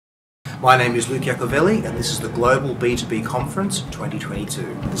My name is Luke Iacovelli and this is the Global B2B Conference 2022,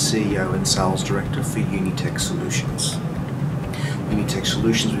 the CEO and Sales Director for Unitech Solutions. Unitech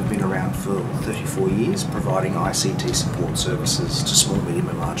Solutions, we've been around for 34 years providing ICT support services to small, medium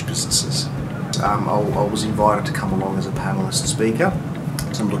and large businesses. I was invited to come along as a panelist speaker.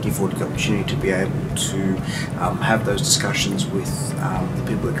 So I'm looking forward to the opportunity to be able to have those discussions with the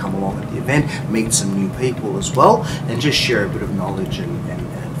people that come along at the event, meet some new people as well, and just share a bit of knowledge and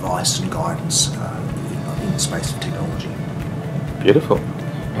advice and guidance in the space of technology. Beautiful.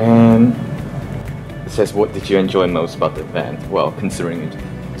 And it says, what did you enjoy most about the event? Well, considering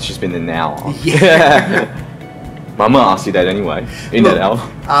it's just been an hour. Yeah. I'm going to ask you that anyway, that hour.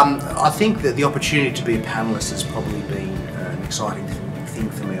 I think that the opportunity to be a panelist has probably been an exciting thing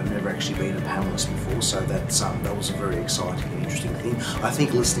for me. I've never actually been a panelist before, so that was a very exciting and interesting thing. I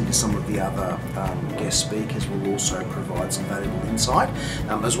think listening to some of the other guest speakers will also provide some valuable insight,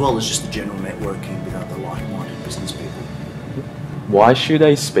 as well as just the general networking with other like-minded business people. Why should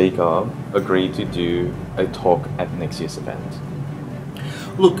a speaker agree to do a talk at next year's event?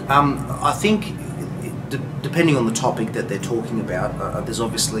 Look, I think depending on the topic that they're talking about, there's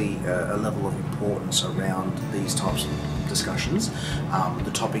obviously a level of importance around these types of discussions.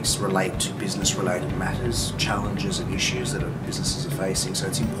 The topics relate to business-related matters, challenges and issues that businesses are facing, so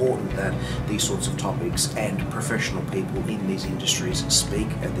it's important that these sorts of topics and professional people in these industries speak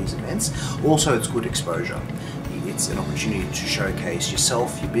at these events. Also, it's good exposure. It's an opportunity to showcase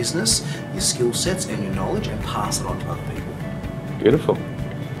yourself, your business, your skill sets and your knowledge and pass it on to other people. Beautiful.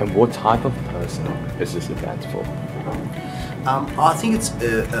 And what type of person is this event for? I think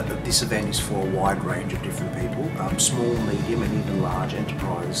this event is for a wide range of different people, small, medium and even large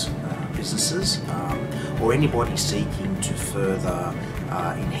enterprise businesses, or anybody seeking to further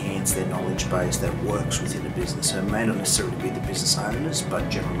enhance their knowledge base that works within a business. So it may not necessarily be the business owners, but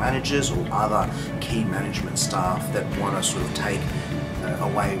general managers or other key management staff that want to sort of take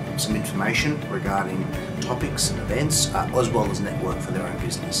away some information regarding topics and events, as well as network for their own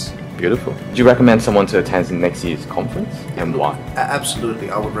business. Beautiful. Do you recommend someone to attend next year's conference, and why?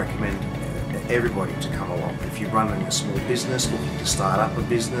 Absolutely, I would recommend everybody to come along. If you're running a small business, looking to start up a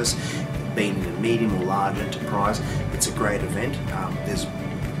business, being in a medium or large enterprise, it's a great event. There's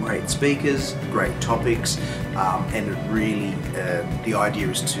great speakers, great topics, and it really, the idea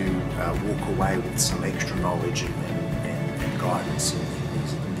is to walk away with some extra knowledge and guidance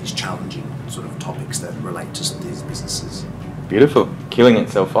in these challenging sort of topics that relate to these businesses. Beautiful. Killing it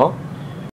so far.